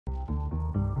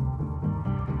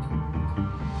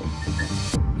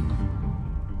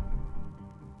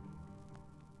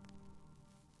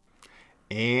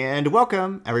And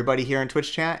welcome everybody here in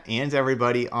Twitch chat and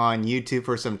everybody on YouTube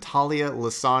for some Taliyah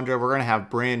Lissandra. We're going to have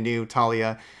brand new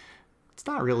Taliyah. It's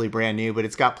not really brand new, but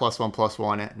it's got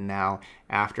 +1/+1 now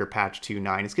after patch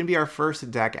 2.9. It's going to be our first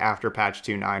deck after patch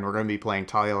 2.9. We're going to be playing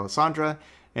Taliyah Lissandra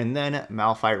and then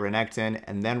Malphite Renekton.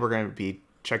 And then we're going to be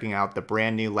checking out the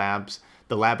brand new labs,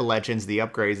 the Lab of Legends, the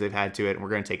upgrades they've had to it. And we're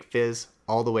going to take Fizz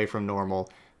all the way from normal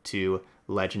to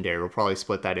Legendary. We'll probably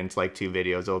split that into like 2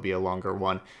 videos. It'll be a longer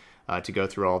one. To go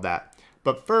through all that.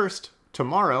 But first,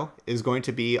 tomorrow is going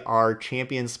to be our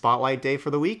champion spotlight day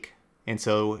for the week. And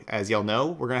so, as y'all know,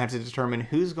 we're going to have to determine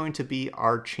who's going to be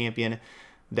our champion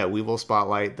that we will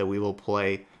spotlight, that we will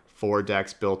play 4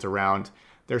 decks built around.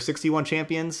 There are 61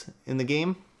 champions in the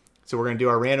game. So we're going to do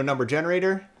our random number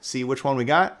generator, see which one we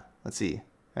got. Let's see.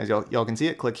 As y'all can see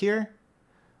it, click here.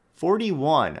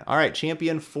 41. All right,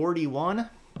 champion 41.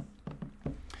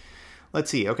 Let's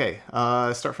see. Okay,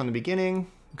 start from the beginning.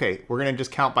 Okay, we're going to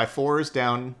just count by 4s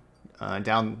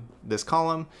down this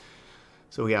column.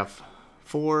 So we have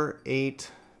 4,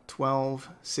 8, 12,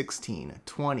 16,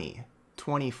 20,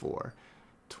 24,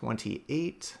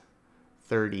 28,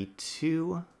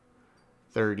 32,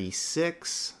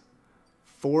 36,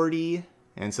 40.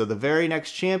 And so the very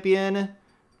next champion,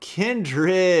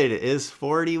 Kindred, is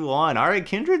 41. All right,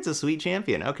 Kindred's a sweet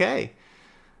champion. Okay,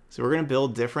 so we're going to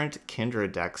build different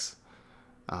Kindred decks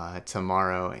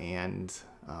tomorrow, and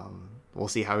we'll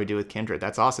see how we do with Kindred.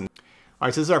 That's awesome. All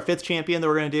right, so this is our 5th champion that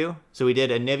we're going to do. So we did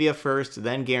Anivia first,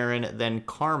 then Garen, then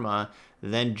Karma,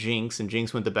 then Jinx, and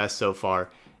Jinx went the best so far.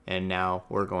 And now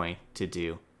we're going to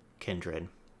do Kindred.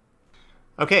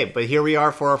 Okay, but here we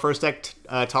are for our first deck,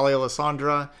 Taliyah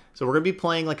Lissandra. So we're going to be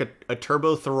playing like a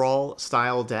Turbo Thrall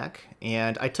style deck.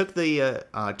 And I took the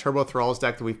Turbo Thralls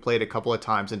deck that we've played a couple of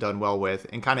times and done well with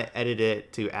and kind of edited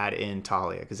it to add in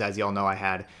Taliyah. Because as y'all know, I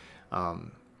had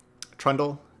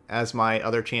Trundle as my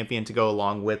other champion to go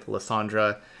along with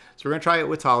Lissandra. So we're going to try it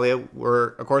with Taliyah.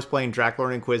 We're, of course, playing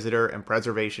Draklord Inquisitor and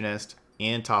Preservationist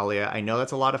and Taliyah. I know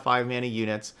that's a lot of 5-mana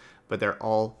units, but they're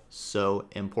all so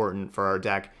important for our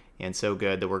deck and so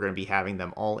good that we're going to be having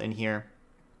them all in here.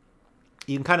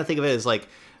 You can kind of think of it as like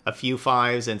a few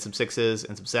 5s and some 6s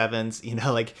and some 7s. You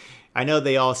know, like I know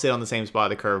they all sit on the same spot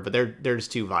of the curve, but they're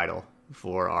just too vital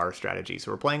for our strategy.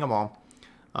 So we're playing them all.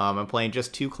 I'm playing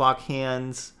just 2 clock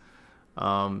hands.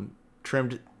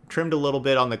 Trimmed a little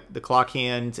bit on the clock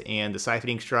hand and the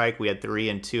Siphoning Strike. We had 3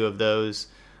 and 2 of those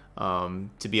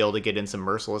to be able to get in some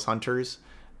Merciless Hunters.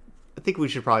 I think we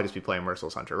should probably just be playing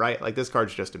Merciless Hunter, right? Like this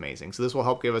card's just amazing. So this will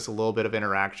help give us a little bit of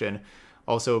interaction.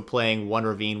 Also playing 1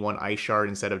 Ravine, 1 Ice Shard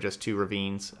instead of just 2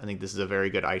 Ravines. I think this is a very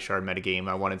good Ice Shard metagame.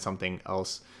 I wanted something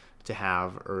else to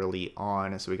have early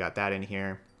on, so we got that in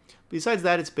here. Besides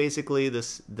that, it's basically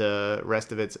this. The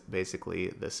rest of it's basically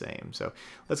the same. So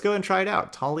let's go and try it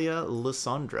out. Taliyah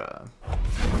Lissandra.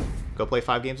 Go play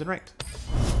 5 games in ranked.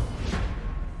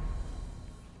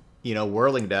 You know,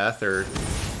 Whirling Death or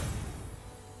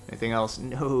anything else?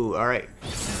 No. All right.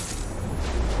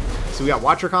 So we got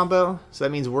Watcher combo. So that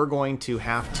means we're going to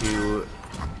have to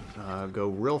go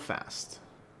real fast.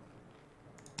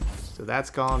 So that's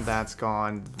gone. That's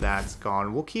gone. That's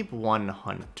gone. We'll keep 1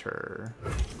 Hunter.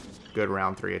 Good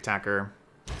round 3 attacker.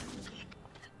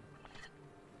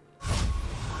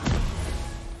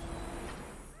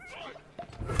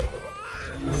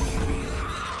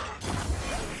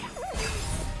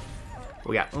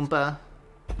 We got Oompa.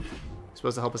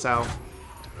 Supposed to help us out.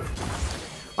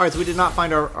 Alright, so we did not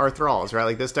find our Thralls, right?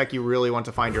 Like this deck, you really want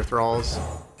to find your Thralls.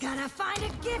 Gonna find a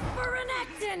gift for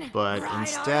Renekton. But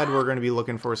instead, we're going to be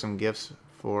looking for some gifts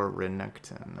for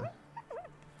Renekton.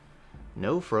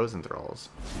 No Frozen Thralls.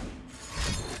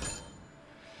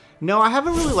 No, I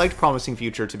haven't really liked Promising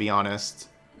Future, to be honest.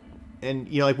 And,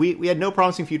 you know, like, we had no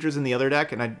Promising Futures in the other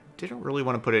deck, and I didn't really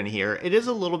want to put it in here. It is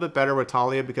a little bit better with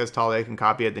Taliyah, because Taliyah can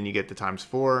copy it, then you get the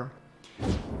 ×4.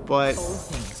 But,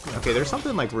 okay, there's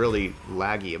something, like, really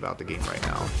laggy about the game right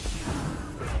now.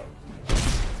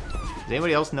 Does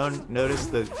anybody else notice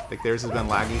that, like, theirs has been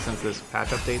laggy since this patch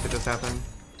update that just happened?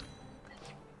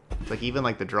 Like, even,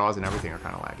 like, the draws and everything are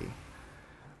kind of laggy.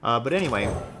 But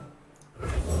anyway,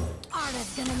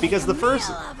 because the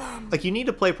first, like, you need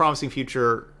to play Promising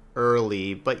Future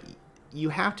early, but you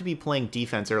have to be playing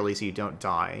defense early so you don't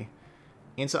die.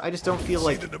 And so I just don't feel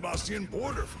like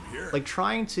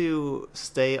trying to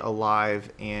stay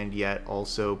alive and yet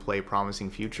also play Promising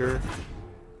Future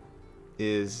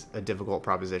is a difficult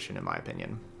proposition in my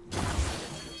opinion.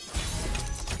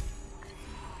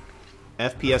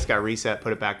 FPS got reset,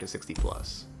 put it back to 60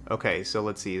 plus. Okay, so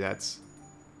let's see, that's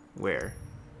where?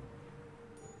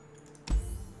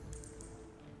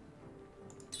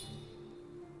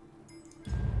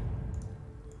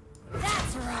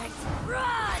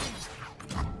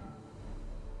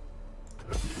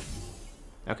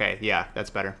 Okay, yeah, that's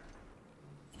better.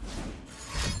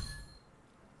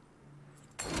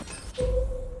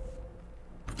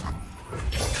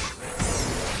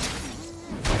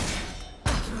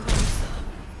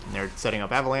 And they're setting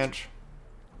up Avalanche.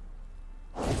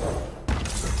 Or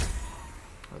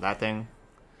that thing.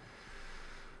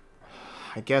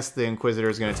 I guess the Inquisitor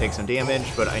is going to take some damage,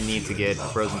 but I need to get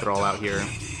Frozen Thrall out here.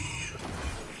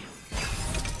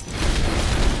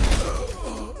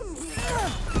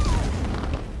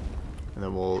 And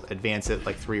then we'll advance it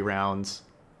like 3 rounds,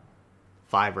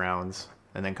 5 rounds,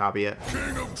 and then copy it.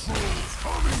 King of Trolls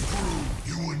coming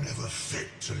through! You were never fit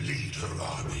to lead her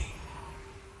army.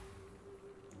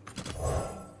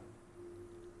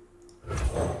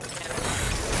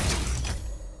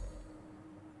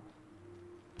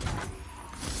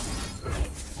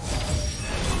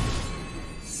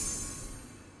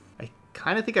 I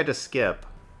kind of think I just skip.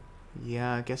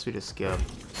 Yeah, I guess we just skip.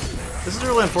 This is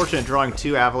really unfortunate, drawing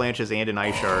 2 Avalanches and an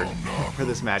Ice Shard for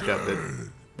this matchup.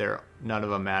 That none of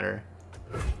them matter.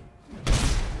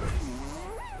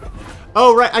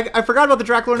 Oh, right, I forgot about the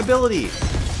Draklorn ability.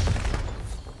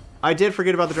 I did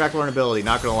forget about the Draklorn ability,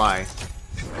 not gonna lie.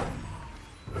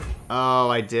 Oh,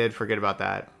 I did forget about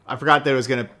that. I forgot that it was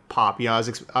gonna pop. You know,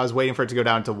 I was waiting for it to go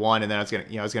down to 1, and then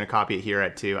I was gonna copy it here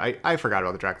at 2. I forgot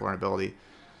about the Draklorn ability.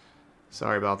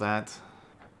 Sorry about that.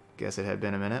 Guess it had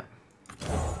been a minute.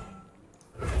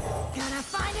 Gonna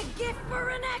find a gift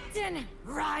for Renekton,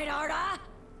 right, Arda?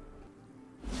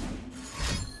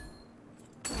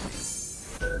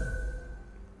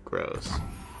 Gross.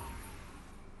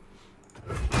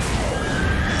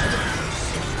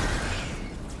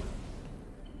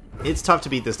 It's tough to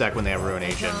beat this deck when they have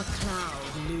Ruination. A dark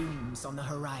cloud looms on the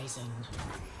horizon.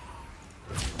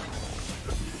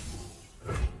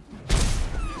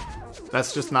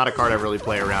 That's just not a card I really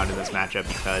play around in this matchup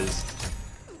because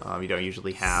you don't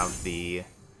usually have the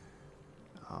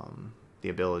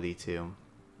ability to. You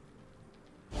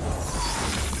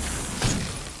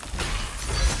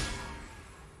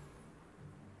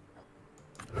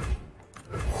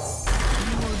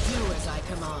will do as I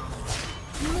command.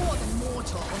 More than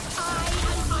mortals, I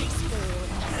am Iceborn.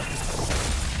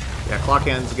 Yeah, Clock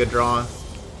Hand's a good draw.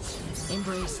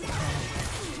 Embrace the pain.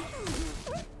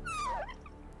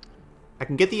 I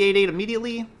can get the 8/8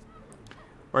 immediately,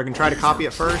 or I can try to copy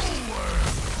it first.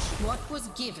 What was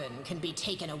given can be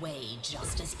taken away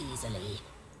just as easily.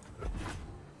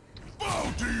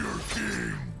 Bow to your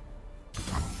king!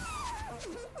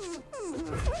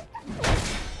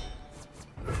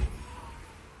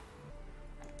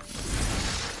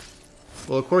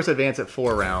 Well, of course, advance at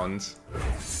 4 rounds.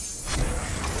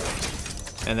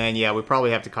 And then, yeah, we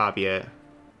probably have to copy it.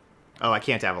 Oh, I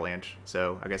can't Avalanche,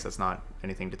 so I guess that's not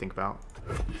anything to think about.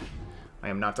 I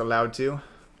am not allowed to,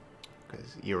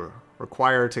 because you're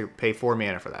required to pay 4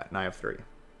 mana for that, and I have 3.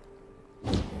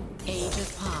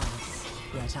 Ages pass,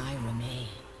 yet I remain.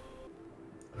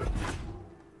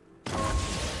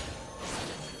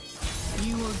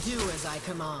 You will do as I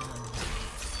command.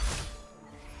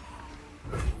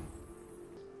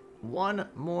 1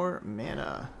 more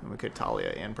mana, and we could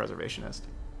Taliyah and Preservationist.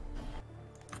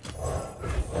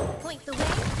 Point the way,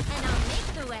 and I'll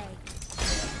make the way.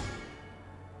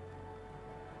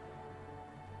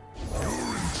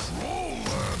 You're in troll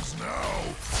lands now!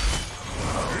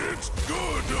 It's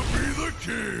good to be the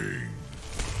king!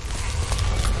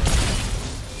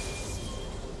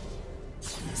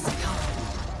 Succumb.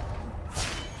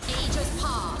 Ages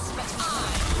pass, but I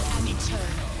am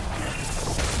eternal.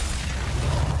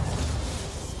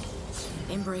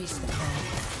 Embrace the call.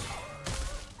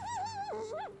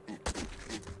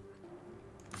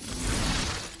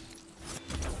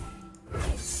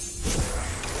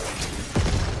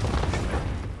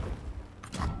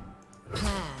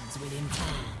 Plans within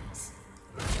plans.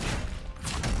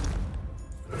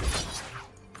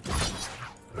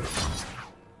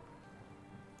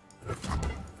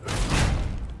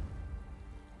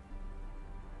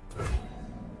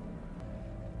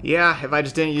 Yeah, if I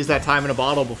just didn't use that time in a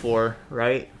bottle before,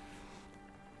 right?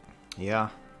 Yeah.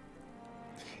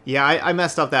 Yeah, I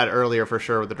messed up that earlier for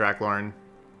sure with the Draklorn.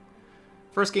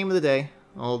 First game of the day.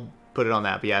 I'll put it on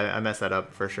that, but yeah, I messed that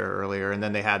up for sure earlier. And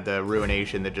then they had the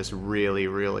Ruination that just really,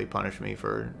 really punished me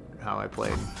for how I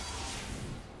played.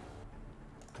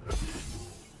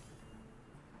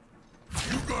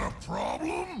 You got a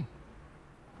problem?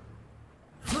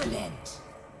 Relent.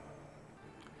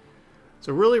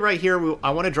 So really right here,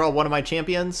 I want to draw one of my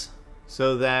champions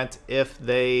so that if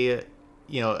they,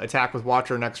 you know, attack with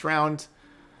Watcher next round,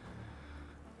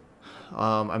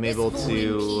 I'm able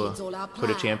to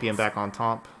put a champion back on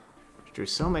top. Drew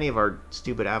so many of our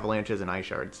stupid Avalanches and Ice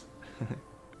Shards.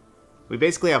 We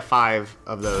basically have 5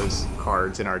 of those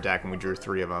cards in our deck, and we drew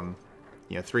 3 of them.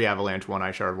 You know, 3 Avalanche, 1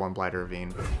 Ice Shard, 1 Blighter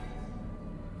Ravine.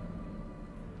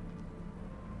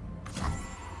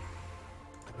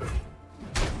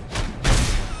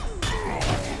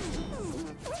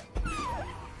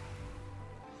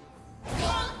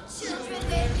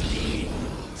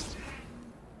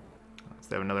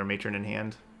 They have another Matron in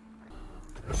hand.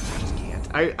 I just can't.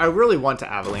 I really want to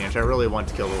Avalanche. I really want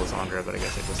to kill the Lissandra, but I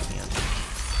guess I just can't.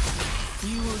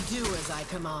 You will do as I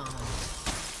command.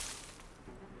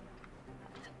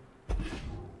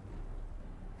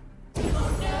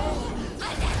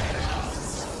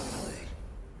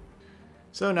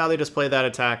 So now they just play that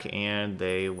attack and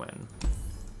they win.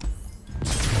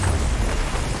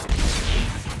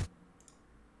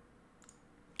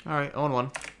 Alright,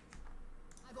 0-1.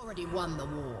 I've already won the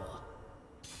war.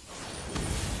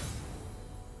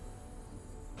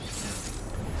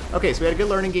 Okay, so we had a good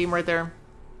learning game right there.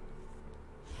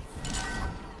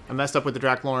 I messed up with the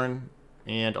Draklorn,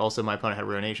 and also my opponent had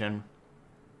Ruination.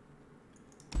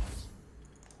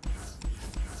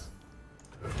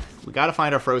 We gotta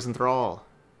find our Frozen Thrall.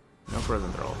 No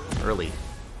Frozen Thrall. Early.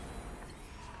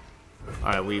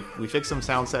 Alright, we fixed some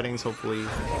sound settings, hopefully.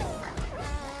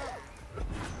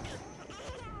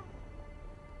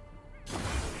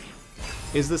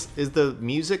 Is the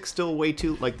music still way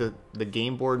too, like the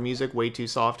game board music way too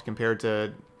soft compared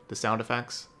to the sound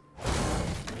effects?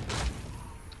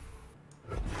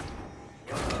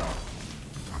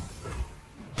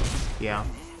 Yeah.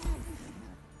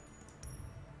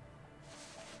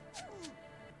 I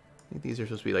think these are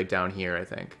supposed to be like down here, I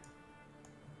think.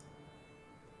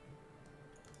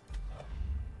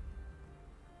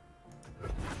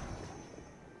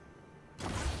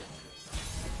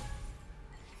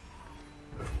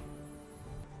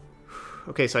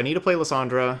 Okay, so I need to play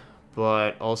Lissandra,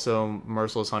 but also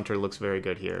Merciless Hunter looks very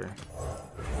good here.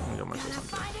 I'm gonna go Merciless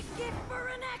Hunter. Find a gift for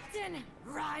Renekton,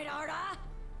 right, Arda?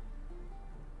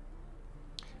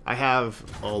 I have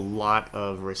a lot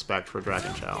of respect for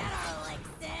Dragon Chow.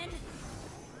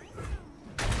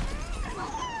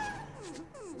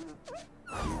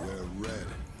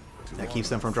 That keeps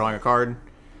them from drawing a card,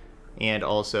 and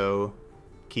also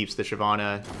keeps the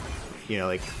Shyvana, you know,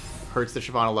 like, hurts the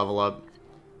Shyvana level up,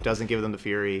 doesn't give them the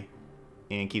Fury,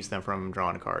 and keeps them from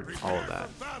drawing a card. All of that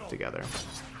together.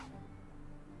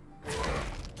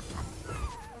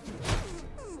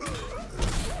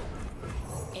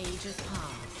 Ages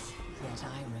pass, yet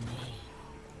I remain.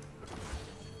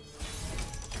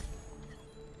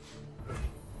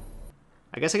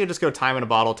 I guess I could just go Time in a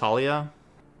Bottle Taliyah,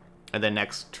 and then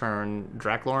next turn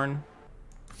Draklorn.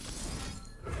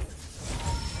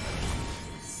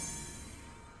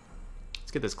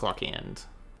 Let's get this Clock Hand.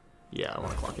 Yeah, I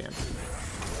want a Clock Hand.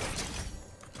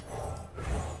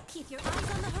 Keep your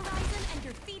eyes on the horizon and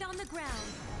your feet on the ground.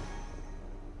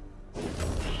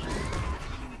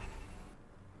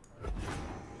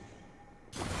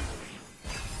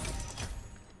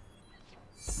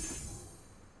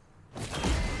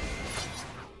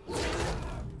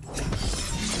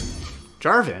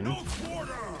 Jarvan? Oh,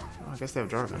 I guess they have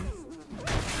Jarvan.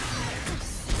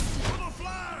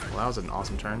 Well, that was an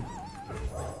awesome turn.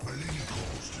 My lady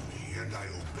calls to me and I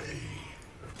obey.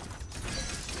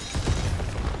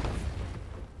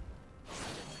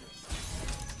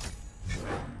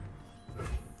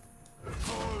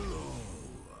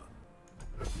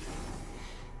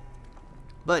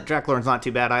 But Draklorn's not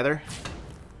too bad either.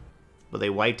 But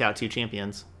they wiped out 2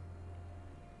 champions.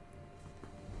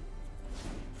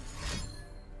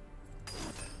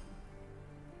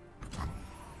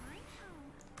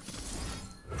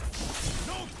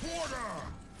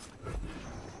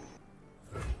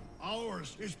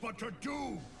 Ours is but to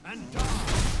do and die.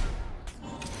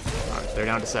 Alright, they're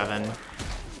down to 7.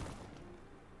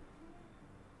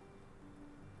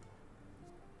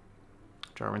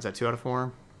 Jarvan's at 2 out of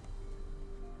 4.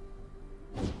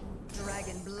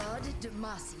 Dragon blood,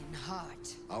 Demacian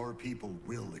heart. Our people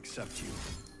will accept you.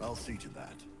 I'll see to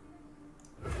that.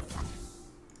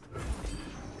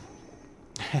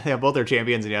 They have both their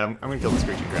champions, and yeah, I'm gonna kill the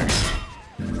Screeching Dragon.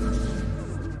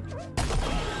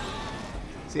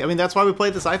 See, I mean, that's why we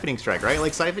played the Siphoning Strike, right?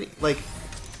 Like, Siphoning, like,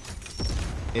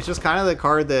 it's just kind of the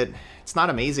card that, it's not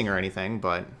amazing or anything,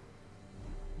 but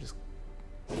just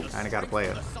kind of gotta play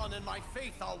it. The sun and my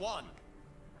faith are one.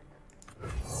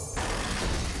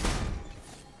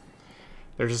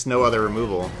 There's just no other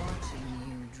removal. Watching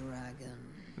you, dragon.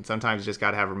 And sometimes you just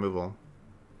gotta have removal.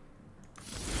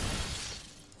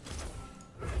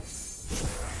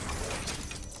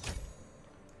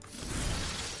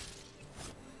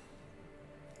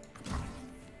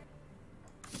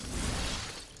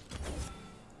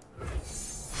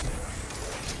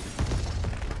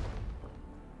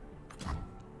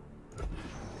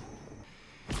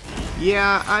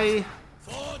 Yeah,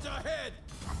 Forge ahead.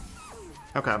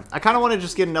 Okay. I kind of want to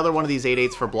just get another one of these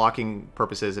 8/8s for blocking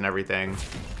purposes and everything.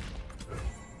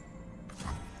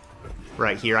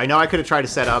 Right here. I know I could have tried to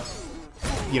set up,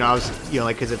 you know,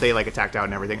 like, because if they, like, attacked out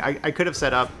and everything, I could have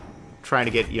set up trying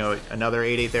to get, you know, another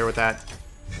 8/8 there with that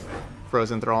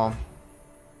Frozen Thrall.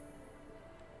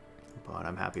 But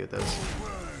I'm happy with this.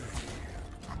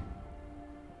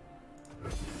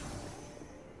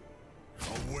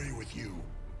 Away with you.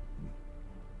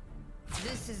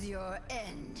 This is your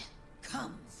end.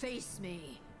 Come face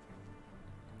me.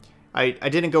 I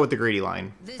didn't go with the greedy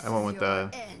line. This I went with the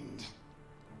end.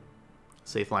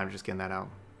 safe line, just getting that out.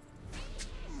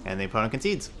 And the opponent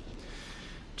concedes.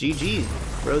 GG,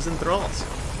 Frozen Thralls.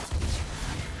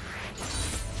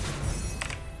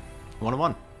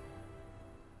 1-1.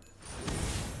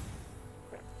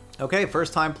 Okay,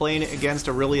 first time playing against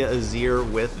Irelia Azir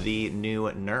with the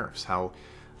new nerfs. How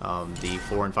the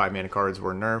 4 and 5 mana cards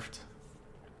were nerfed.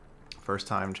 First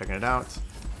time checking it out.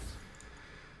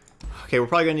 Okay, we're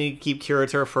probably going to need to keep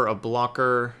Curator for a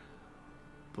blocker.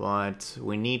 But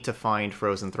we need to find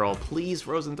Frozen Thrall. Please,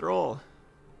 Frozen Thrall.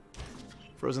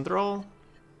 Frozen Thrall?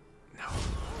 No.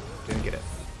 Didn't get it.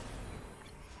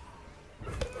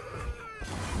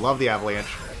 Love the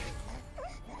Avalanche.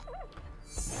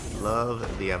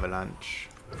 Love the Avalanche.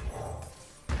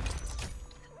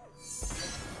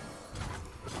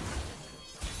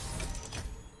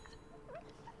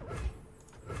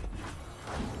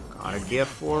 Got a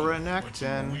gift for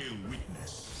Renekton.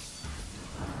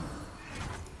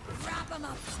 Wrap 'em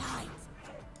up tight.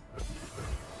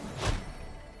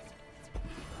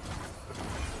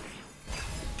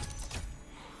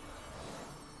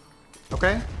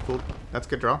 Okay, cool. That's a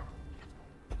good draw.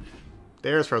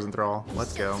 There's Frozen Thrall.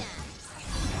 Let's go.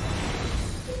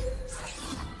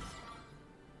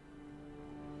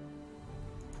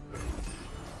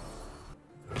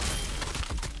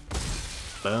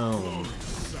 Boom.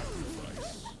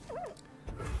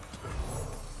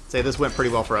 Say this went pretty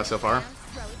well for us so far.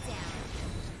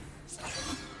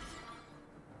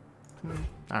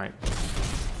 Alright.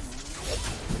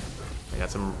 I got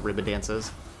some ribbon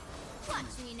dances. Watch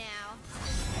me now.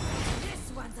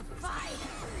 This one's a fight.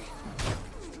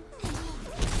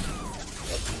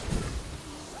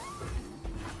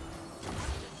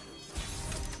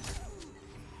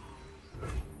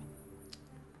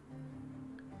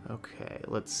 Okay,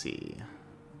 let's see.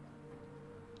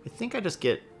 I think I just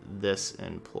get this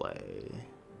in play.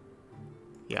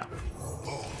 Yeah.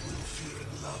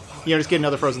 Yeah, just get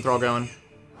another Frozen Thrall going.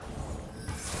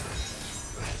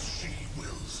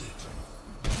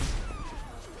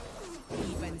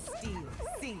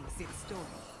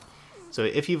 So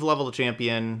if you've leveled a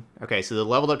champion... Okay, so the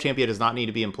leveled up champion does not need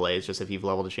to be in play. It's just if you've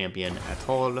leveled a champion at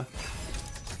all,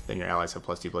 then your allies have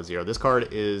 +2/+0. This card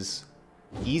is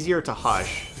easier to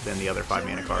hush than the other 5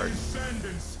 mana card.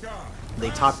 They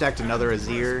top decked another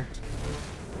Azir,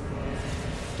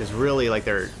 which is really like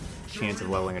their chance of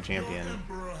leveling a champion.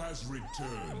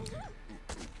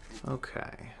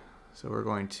 Okay, so we're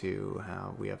going to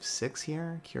have... We have 6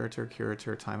 here.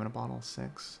 Curator, Time in a Bottle,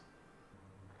 6.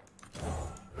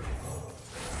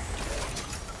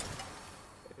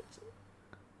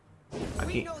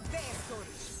 We know their story.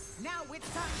 Now it's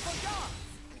time for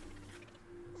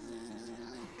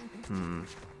yours.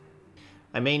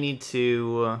 I may need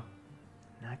to...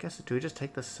 I guess, do we just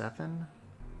take the 7?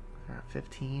 We're at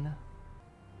 15.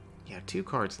 Yeah, 2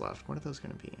 cards left. What are those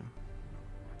going to be?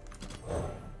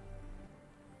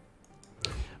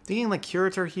 I'm thinking like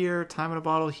Curator here, Time in a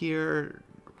Bottle here,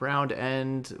 round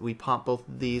end. We pop both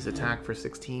of these, attack for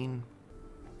 16.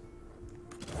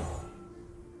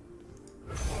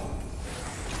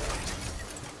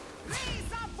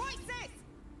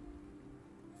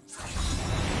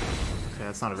 Okay,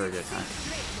 that's not a very good attack.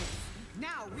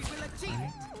 Now we will achieve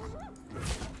it.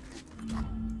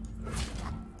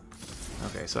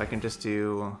 Okay, so I can just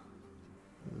do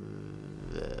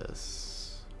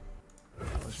this.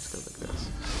 Let's just go like this.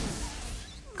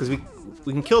 Because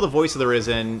we can kill the Voice of the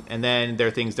Risen, and then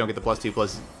their things don't get the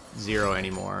 +2/+0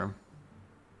 anymore.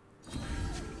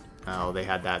 Oh, they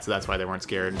had that, so that's why they weren't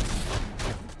scared.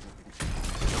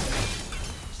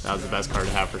 That was the best card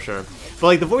to have for sure. But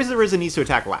like the Voice of the Risen needs to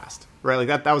attack last, right?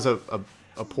 Like that was a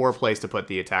poor place to put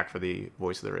the attack for the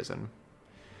Voice of the Risen.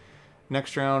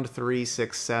 Next round, 3,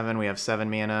 6, 7. We have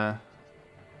 7 mana.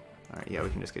 All right, yeah, we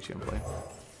can just get you in play.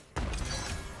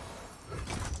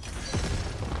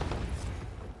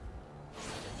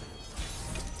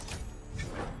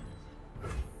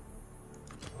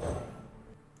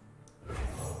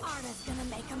 Arda's gonna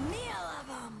make a meal of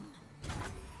them.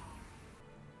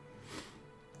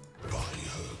 By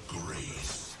her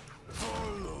grace.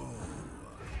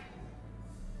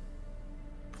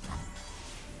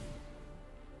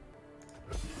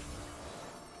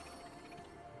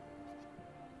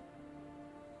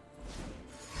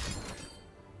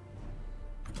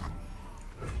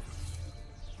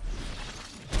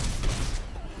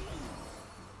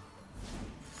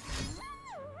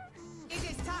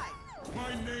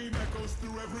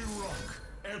 through every rock,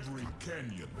 every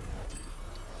canyon.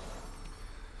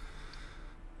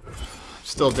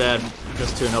 Still dead,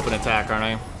 just to an open attack, aren't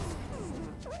I?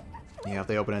 Yeah, if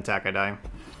they open attack, I die.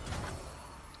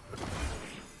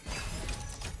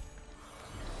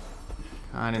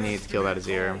 Kinda need to kill that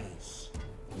Azir.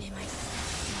 Yeah,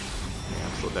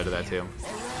 I'm still dead to that too.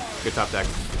 Good top deck.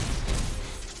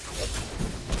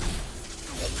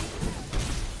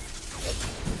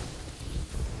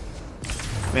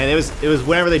 Man, it was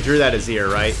whenever they drew that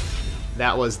Azir, right?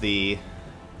 That was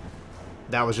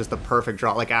just the perfect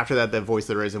draw. Like after that, the Voice of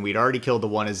the Risen, we'd already killed the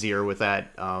one Azir with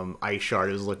that Ice Shard.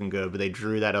 It was looking good, but they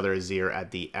drew that other Azir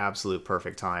at the absolute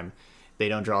perfect time. They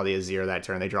don't draw the Azir that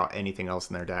turn. They draw anything else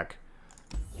in their deck.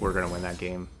 We're gonna win that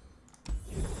game.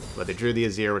 But they drew the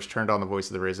Azir, which turned on the Voice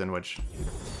of the Risen, which,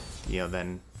 you know,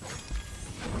 then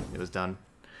it was done.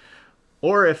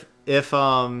 Or if you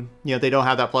know, they don't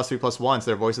have that +3/+1, so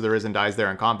their Voice of the Risen dies there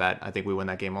in combat, I think we win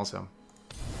that game also.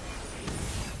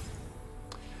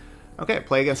 Okay,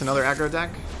 play against another aggro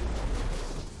deck.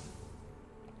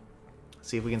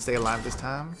 See if we can stay alive this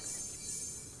time.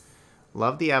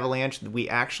 Love the Avalanche. We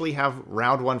actually have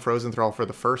round 1 Frozen Thrall for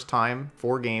the first time.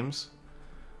 4 games.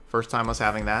 First time us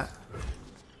having that.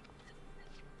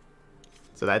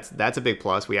 So that's a big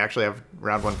plus. We actually have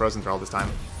round 1 Frozen Thrall this time.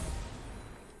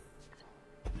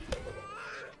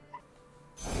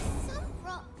 Some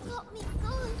rock got me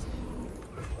good.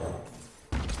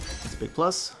 That's a big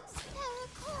plus.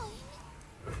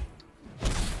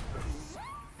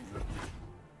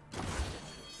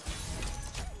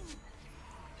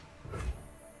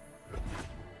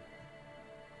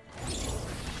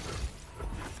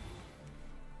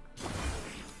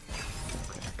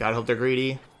 Gotta hope they're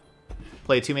greedy.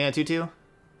 Play 2-mana 2/2.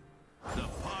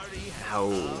 No,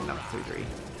 not 3/3.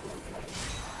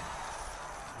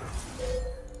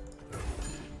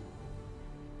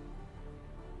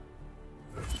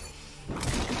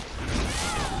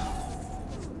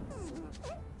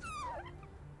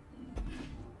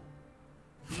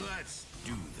 Let's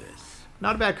do this.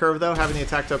 Not a bad curve though, having the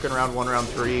attack token round 1, round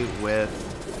 3 with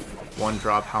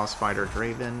 1-drop House Spider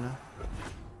Draven.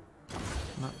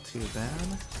 Not too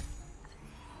bad.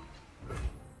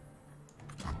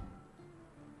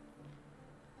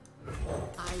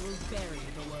 I will bury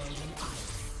the world in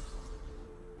ice.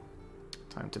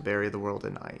 Time to bury the world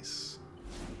in ice.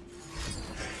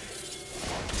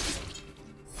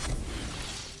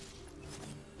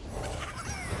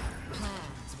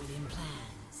 Plans within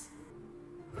plans.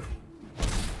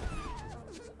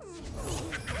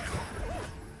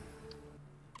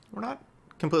 We're not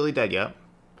completely dead yet.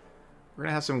 We're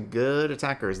gonna have some good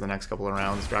attackers the next couple of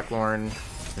rounds. Draklorn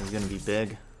is gonna be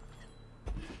big.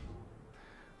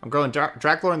 I'm going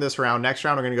Draklorn this round. Next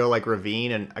round, we're gonna go like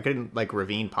Ravine, and I could like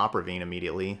Ravine, pop Ravine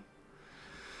immediately.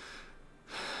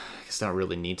 I guess I don't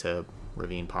really need to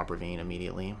Ravine, pop Ravine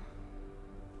immediately.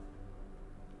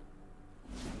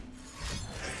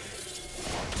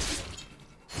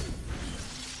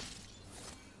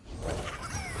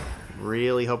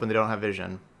 Really hoping they don't have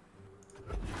vision.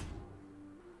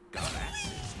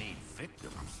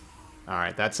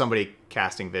 Alright, that's somebody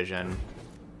casting vision.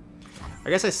 I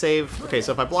guess I save... Okay,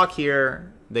 so if I block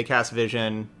here, they cast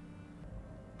vision.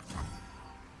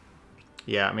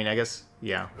 Yeah, I mean, I guess...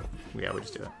 Yeah, we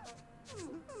just do it.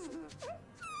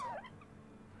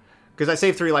 Because I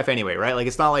save 3 life anyway, right? Like,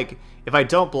 it's not like... If I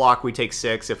don't block, we take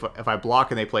 6. If I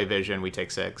block and they play vision, we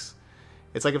take 6.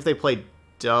 It's like if they play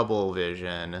double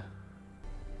vision...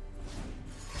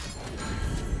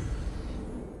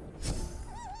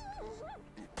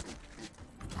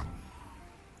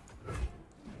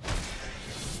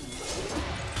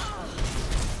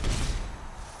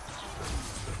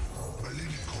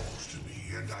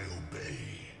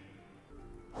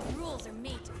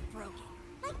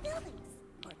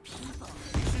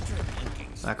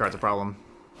 That card's a problem.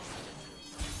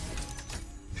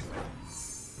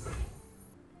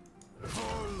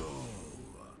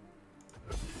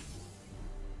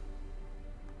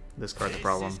 This card's a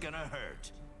problem. This is gonna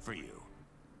hurt for you.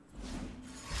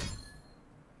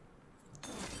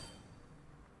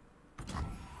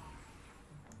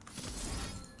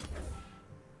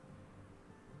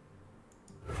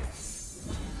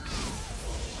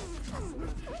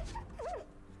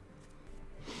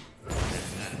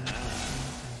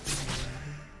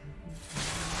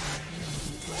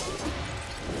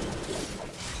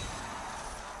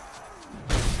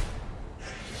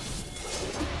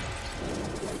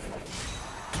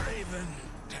 Draven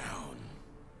down.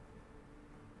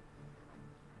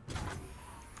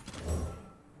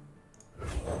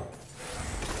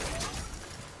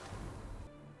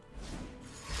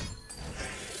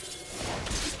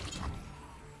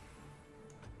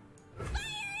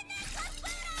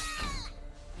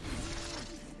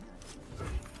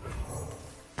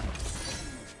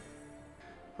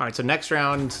 Alright, so next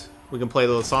round, we can play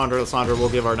the Lissandra. Lissandra will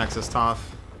give our Nexus top.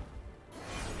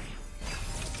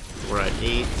 We're at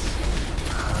 8.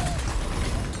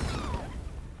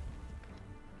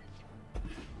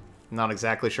 Not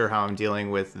exactly sure how I'm dealing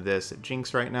with this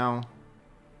Jinx right now.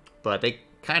 But they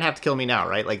kind of have to kill me now,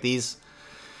 right? Like, these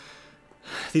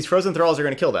Frozen Thralls are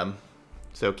going to kill them.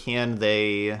 So can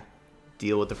they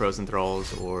deal with the Frozen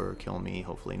Thralls or kill me?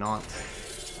 Hopefully not.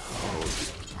 Oh.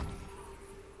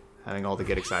 Having all the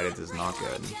get excited is not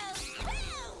good.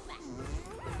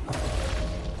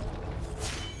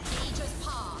 Ages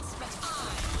pass, but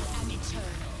I am eternal.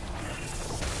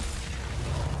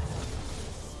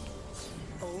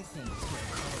 All things will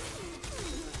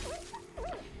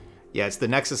come. Yeah, it's the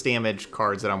Nexus damage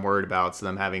cards that I'm worried about, so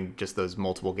them having just those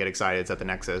multiple get exciteds at the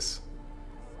Nexus.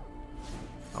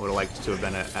 I would have liked to have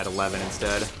been at 11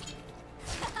 instead.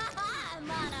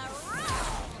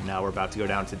 Now we're about to go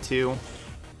down to 2.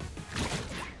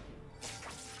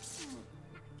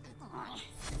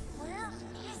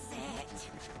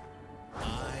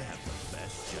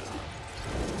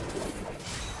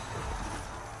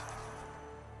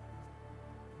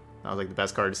 That was like the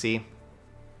best card to see.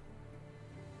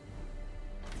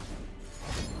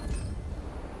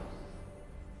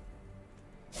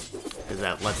 Because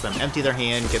that lets them empty their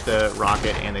hand, get the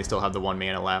rocket, and they still have the 1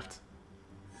 mana left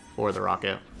for the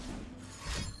rocket.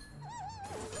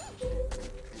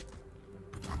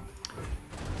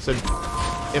 So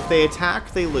if they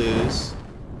attack, they lose.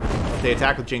 If they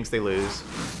attack with Jinx, they lose.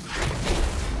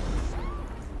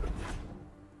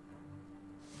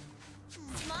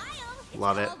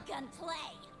 Love it.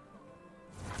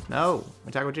 No,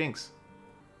 attack with Jinx.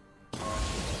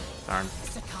 Darn.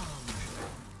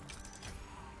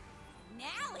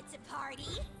 Now it's a party.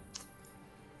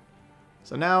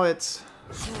 So now it's,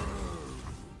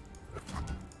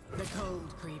 The cold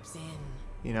creeps in.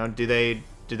 you know, do they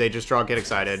just draw get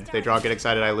excited? They draw get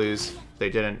excited, I lose. If they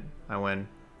didn't, I win.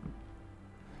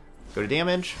 Go to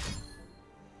damage.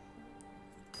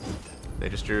 They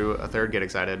just drew a 3rd get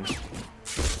excited.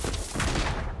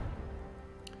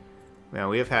 Man,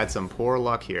 we have had some poor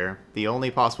luck here. The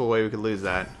only possible way we could lose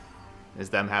that is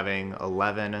them having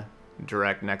 11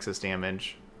 direct Nexus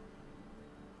damage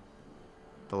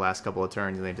the last couple of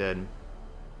turns, and they did.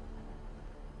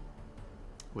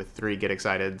 With 3 get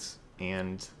exciteds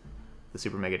and the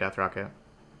Super Mega Death Rocket.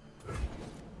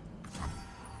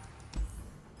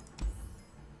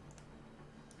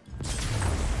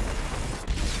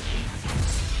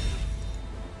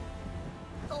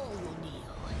 All will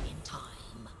kneel in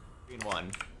time.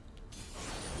 3-1.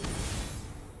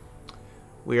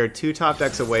 We are 2 top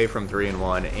decks away from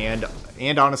 3-1,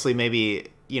 and honestly, maybe,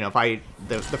 you know, if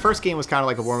the first game was kind of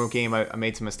like a warm-up game. I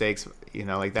made some mistakes, you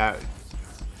know, like that.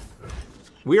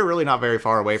 We are really not very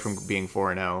far away from being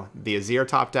 4-0. The Azir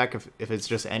top deck, if it's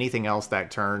just anything else that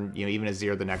turn, you know, even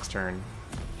Azir the next turn,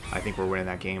 I think we're winning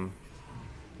that game.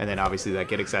 And then obviously that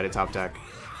get excited top deck,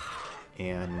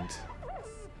 and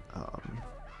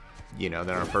you know,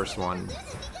 then our first one,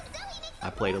 I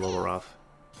played a little rough,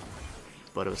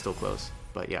 but it was still close.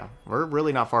 But yeah, we're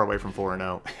really not far away from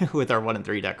 4-0 with our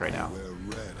 1-3 deck right now.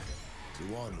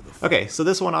 Okay, so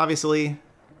this one, obviously,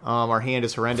 our hand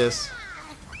is horrendous.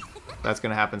 That's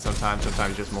going to happen sometimes.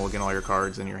 Sometimes you just mulligan all your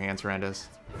cards and your hand's horrendous.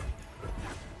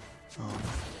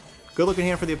 Good looking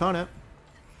hand for the opponent.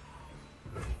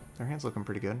 Their hand's looking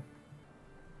pretty good.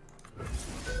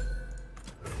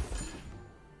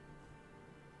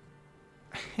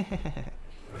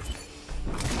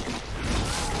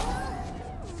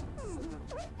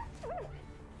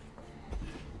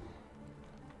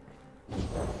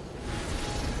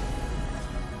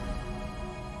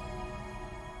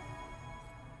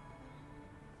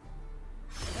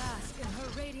 Bask in her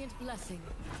radiant blessing.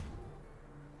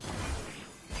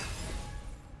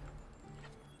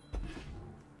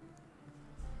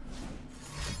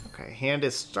 Okay, hand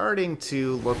is starting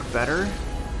to look better.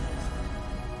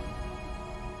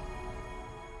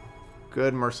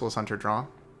 Good Merciless Hunter draw.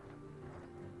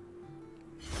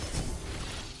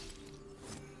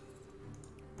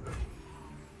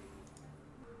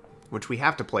 Which we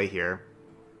have to play here.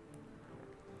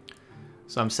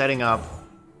 So I'm setting up...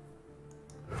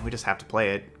 We just have to play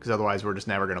it, because otherwise we're just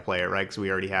never going to play it, right? Because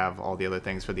we already have all the other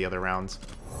things for the other rounds.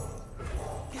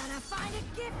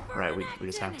 Right, we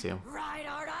just have to. Right,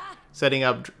 Arda? Setting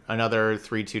up another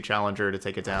 3-2 challenger to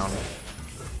take it down.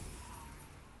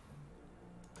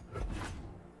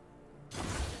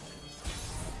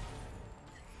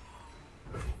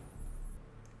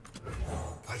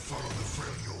 I follow the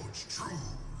Freljord's true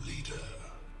leader.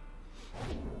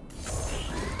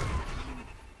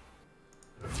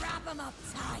 Wrap him up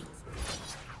tight.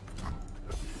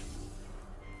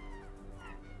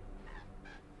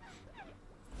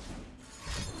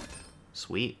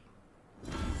 Sweet.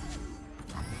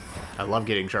 I love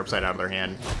getting Sharpsight out of their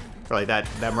hand. Or like that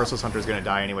Merciless Hunter is going to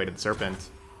die anyway to the Serpent.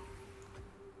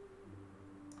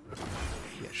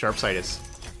 Yeah, Sharpsight is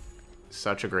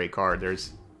such a great card.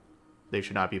 They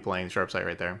should not be playing Sharpsight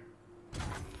right there.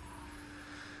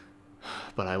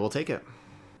 But I will take it.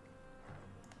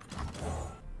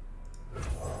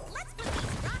 Let's put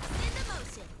these rocks into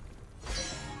motion.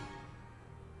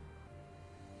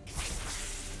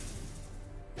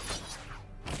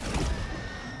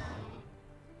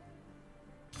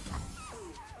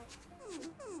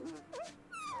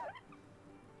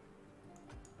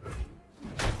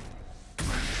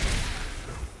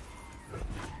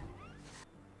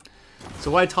 So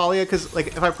why Taliyah? Because like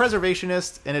if I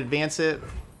Preservationist and advance it,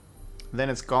 then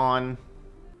it's gone.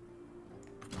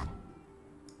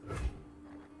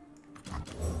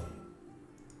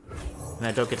 And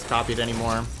I don't get to copy it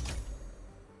anymore.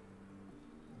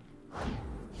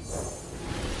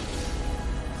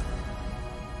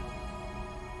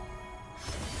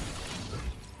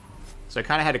 So I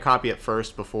kind of had to copy it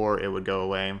first before it would go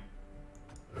away.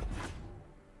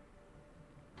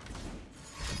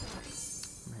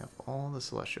 We have all the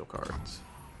Celestial cards.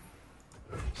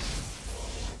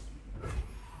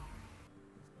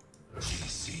 She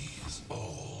sees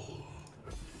all.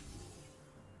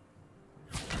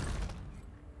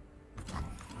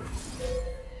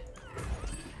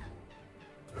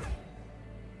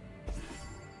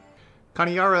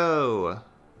 Kaniyaro!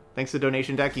 Thanks to the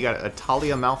donation deck, you got a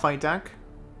Taliyah Malphite deck.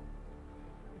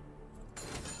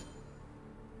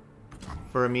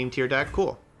 For a meme tier deck,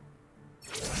 cool.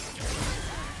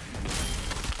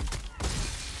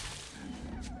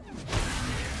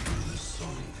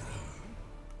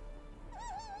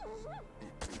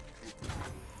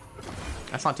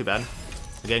 That's not too bad.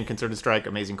 Again, Concerted Strike,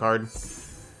 amazing card.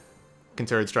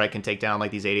 Concerted Strike can take down like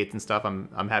these 8/8s and stuff.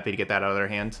 I'm happy to get that out of their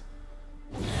hand.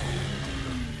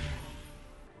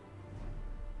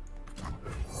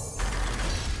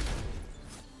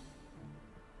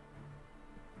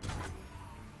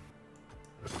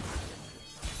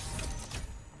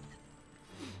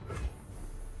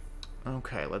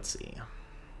 Okay, let's see.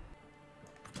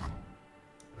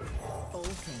 All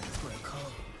things grow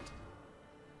cold.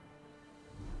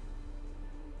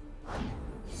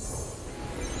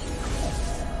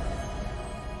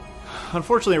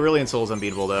 Unfortunately, Aurelion Soul is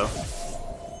unbeatable, though.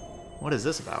 What is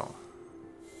this about?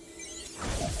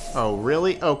 Oh,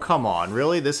 really? Oh, come on.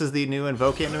 Really? This is the new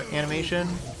Invoke animation?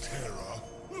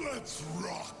 Let's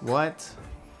rock. What?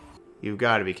 You've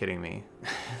got to be kidding me.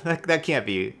 that can't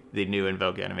be the new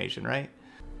Invoke animation, right?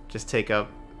 Just take up,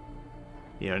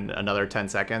 you know, another 10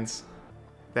 seconds.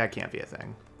 That can't be a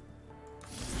thing.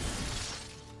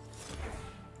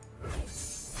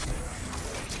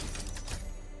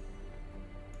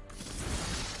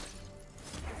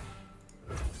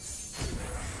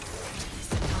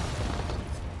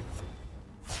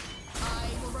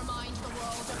 I will remind the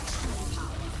world of true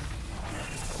power.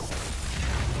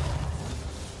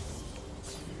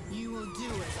 You will do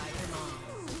as I command.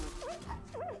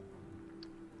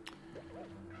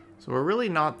 So we're really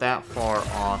not that far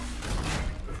off.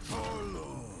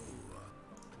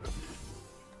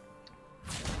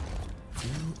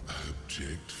 You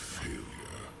abject failure.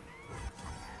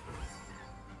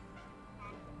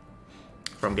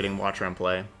 From getting Watcher in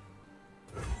play.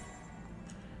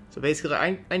 So basically,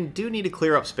 I do need to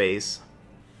clear up space.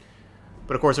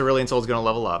 But of course, Aurelion Soul is going to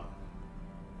level up.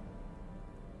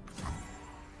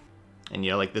 And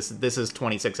you know, like this is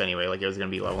 26 anyway, like it was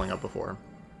going to be leveling up before.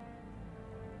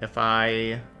 If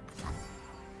I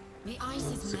The ice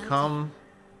is succumb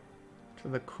to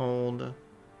the cold,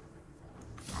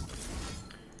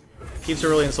 keeps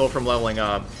Aurelion Soul from leveling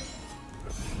up.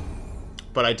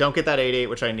 But I don't get that 8/8,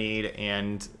 which I need,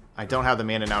 and I don't have the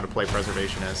mana now to play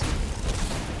Preservationist.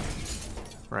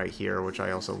 Right here, which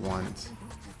I also want.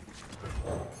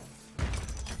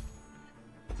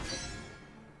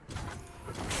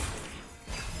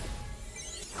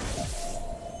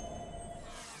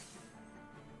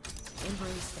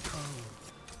 Embrace the cold.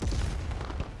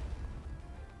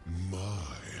 My,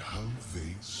 how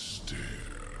they stare.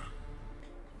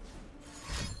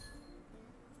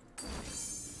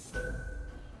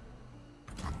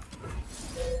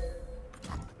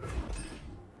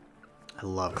 I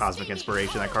love Cosmic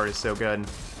Inspiration. That card is so good.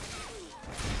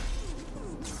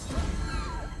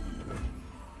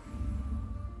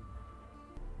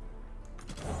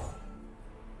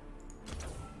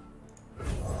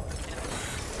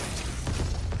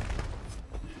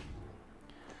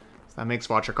 So that makes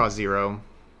Watcher cost 0. More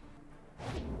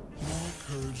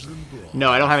courage than brawn.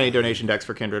 No, I don't have any donation decks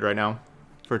for Kindred right now.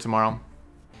 For tomorrow.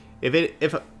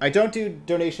 If I don't do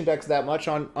donation decks that much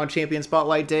on Champion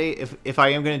Spotlight Day, if I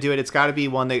am going to do it, it's got to be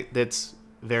one that's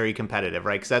very competitive,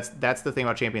 right? Because that's the thing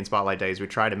about Champion Spotlight Day is we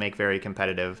try to make very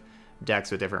competitive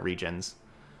decks with different regions.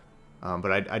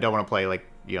 But I don't want to play like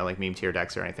meme tier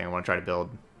decks or anything. I want to try to build.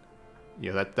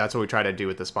 That's what we try to do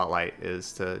with the Spotlight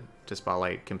is to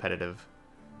spotlight competitive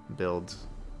builds.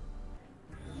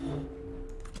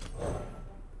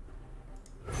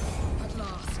 At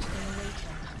last, they awaken.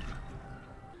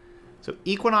 So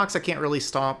Equinox, I can't really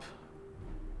stop.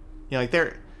 They're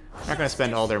not going to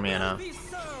spend all their mana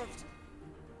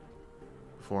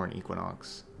for an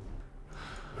Equinox.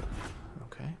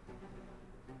 Okay.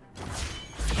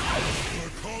 The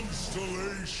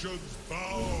constellations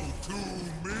bow to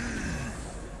me.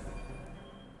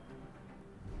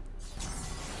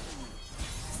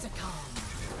 Succumb.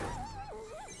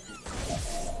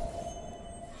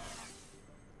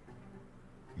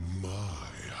 My,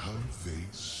 how they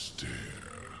stare.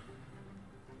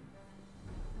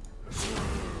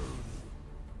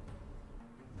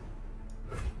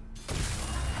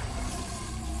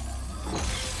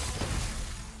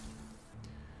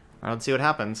 All right, let's see what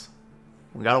happens.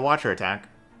 We gotta watch her attack.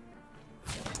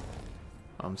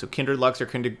 So Kindred Lux or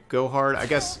Kindred Go Hard. I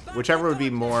guess whichever would be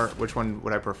more. Which one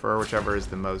would I prefer? Whichever is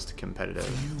the most competitive.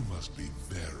 You must be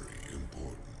very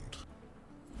important.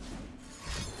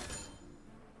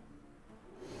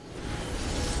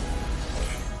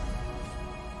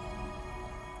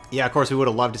 Yeah, of course we would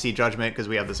have loved to see Judgment because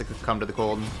we have this Come to the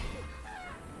Cold.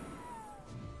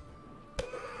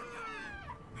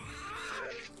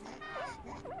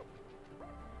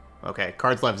 Okay,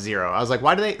 cards left 0. I was like,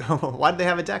 why do they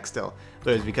have a deck still?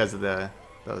 But it was because of the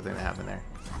other thing that happened there.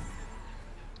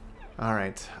 All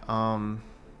right. All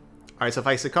right. So if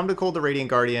I succumb to cold, the Radiant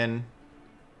Guardian.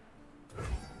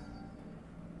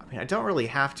 I mean, I don't really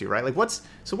have to, right? Like, what's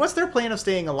their plan of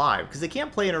staying alive? Because they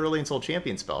can't play an Irelia Soul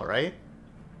Champion spell, right?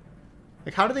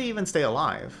 Like, how do they even stay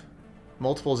alive?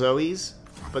 Multiple Zoes,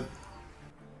 but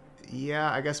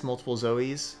yeah, I guess multiple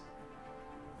Zoes.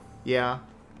 Yeah.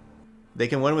 They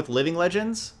can win with Living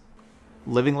Legends.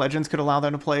 Living Legends could allow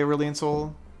them to play Irelia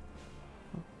Soul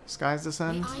Sky's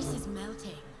Descent. The ice is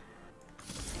melting.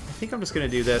 I think I'm just going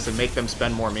to do this and make them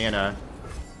spend more mana.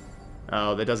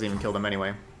 Oh, that doesn't even kill them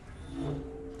anyway.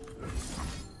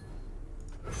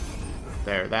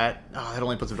 There, that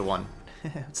only puts them to 1.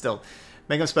 Still,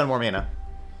 make them spend more mana.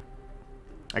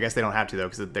 I guess they don't have to, though,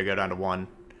 because they go down to 1.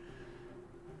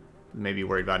 Maybe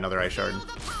worried about another Ice Shard.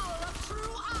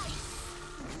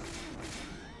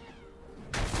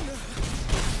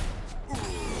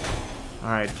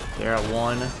 Alright, they're at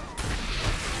 1.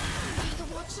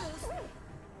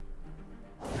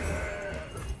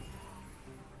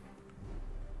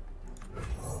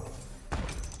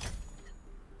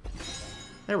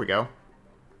 There we go.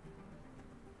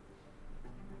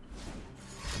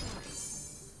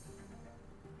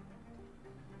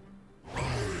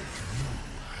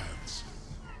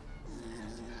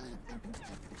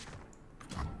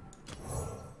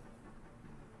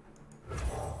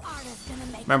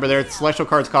 Remember, their celestial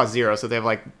cards cost 0, so they have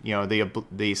like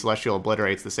the celestial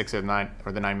obliterates the 6 or 9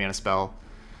 or the 9 mana spell.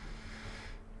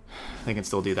 They can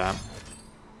still do that,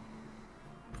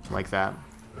 like that,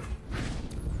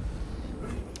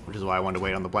 which is why I wanted to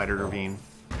wait on the Blighted Ravine.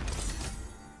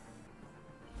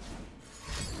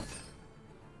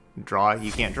 Draw,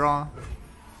 you can't draw.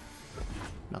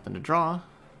 Nothing to draw.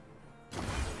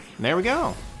 And there we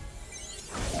go.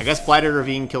 I guess Blighted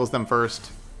Ravine kills them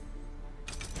first.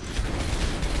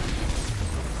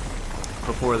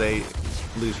 Before they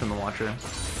lose from the Watcher.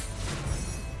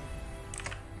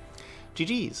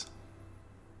 GG's.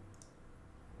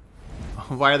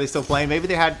 Why are they still playing? Maybe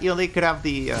they had, they could have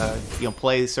the,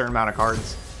 play a certain amount of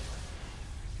cards.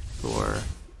 Or,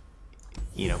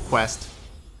 quest.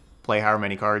 Play however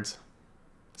many cards.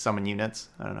 Summon units.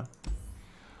 I don't know.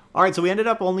 Alright, so we ended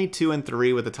up only 2 and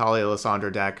 3 with the Taliyah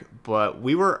Lissandra deck. But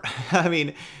we were, I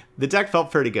mean, the deck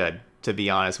felt pretty good, to be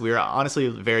honest. We were honestly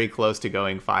very close to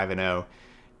going 5-0.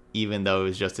 Even though it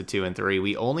was just a 2 and 3.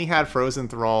 We only had Frozen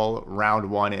Thrall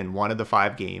round 1 in 1 of the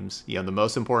 5 games. The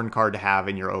most important card to have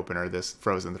in your opener, this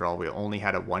Frozen Thrall. We only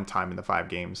had it 1 time in the 5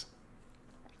 games.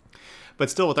 But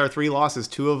still, with our 3 losses,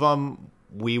 2 of them,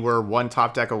 we were 1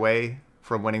 top deck away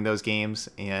from winning those games.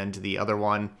 And the other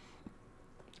one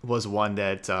was one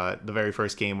that, the very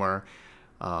first game where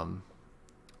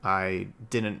I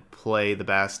didn't play the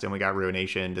best and we got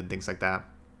Ruinationed and things like that.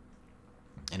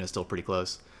 And it was still pretty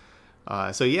close.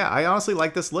 So yeah, I honestly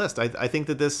like this list. I think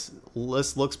that this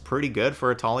list looks pretty good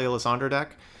for a Taliyah Lissandra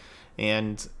deck,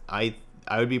 and I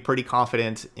would be pretty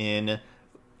confident in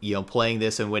playing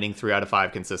this and winning 3 out of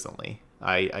 5 consistently.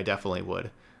 I definitely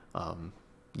would.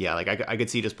 Yeah, like I could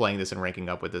see just playing this and ranking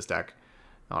up with this deck,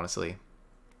 honestly.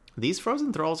 These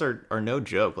Frozen Thralls are no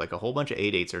joke. Like, a whole bunch of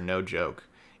 8/8s are no joke.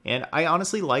 And I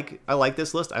honestly like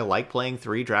this list. I like playing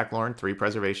 3 Draklorn, 3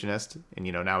 Preservationist, and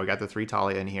you know, now we got the 3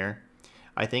 Taliyah in here.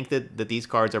 I think that these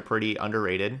cards are pretty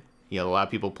underrated. You know, a lot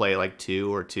of people play like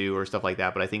 2 or stuff like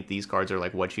that, but I think these cards are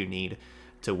like what you need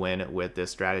to win with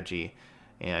this strategy.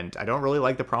 And I don't really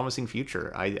like the Promising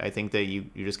Future. I think that you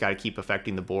just got to keep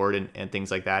affecting the board and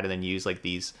things like that, and then use like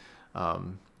these, you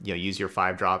know, use your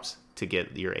 5 drops to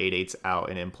get your 8/8s out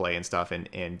and in play and stuff,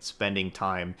 and spending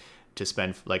time to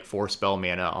spend like 4 spell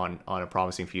mana on a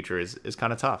Promising Future is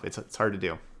kind of tough. It's hard to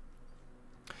do.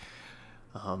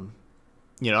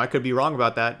 You know, I could be wrong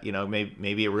about that. You know,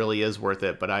 maybe it really is worth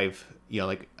it, but you know,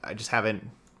 like, I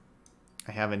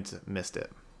haven't missed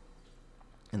it.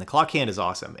 And the Clock Hand is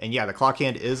awesome. And yeah, the Clock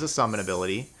Hand is a summon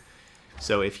ability.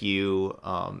 So if you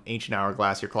Ancient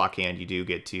Hourglass your Clock Hand, you do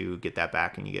get to get that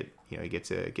back, and you get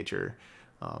to get your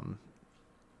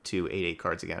 2 8/8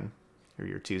 cards again, or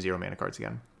your 2 0 mana cards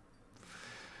again.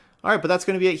 All right, but that's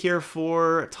going to be it here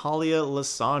for Taliyah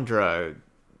Lissandra.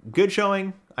 Good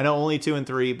showing. I know only 2 and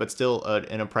 3, but still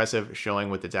an impressive showing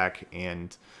with the deck,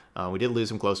 and we did lose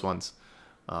some close ones,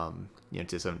 you know,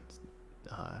 to some,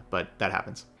 but that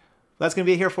happens. That's going to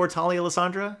be it here for Taliyah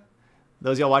Lissandra.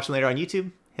 Those of y'all watching later on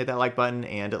YouTube, hit that like button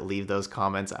and leave those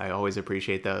comments. I always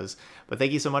appreciate those. But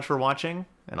thank you so much for watching,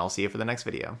 and I'll see you for the next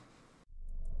video.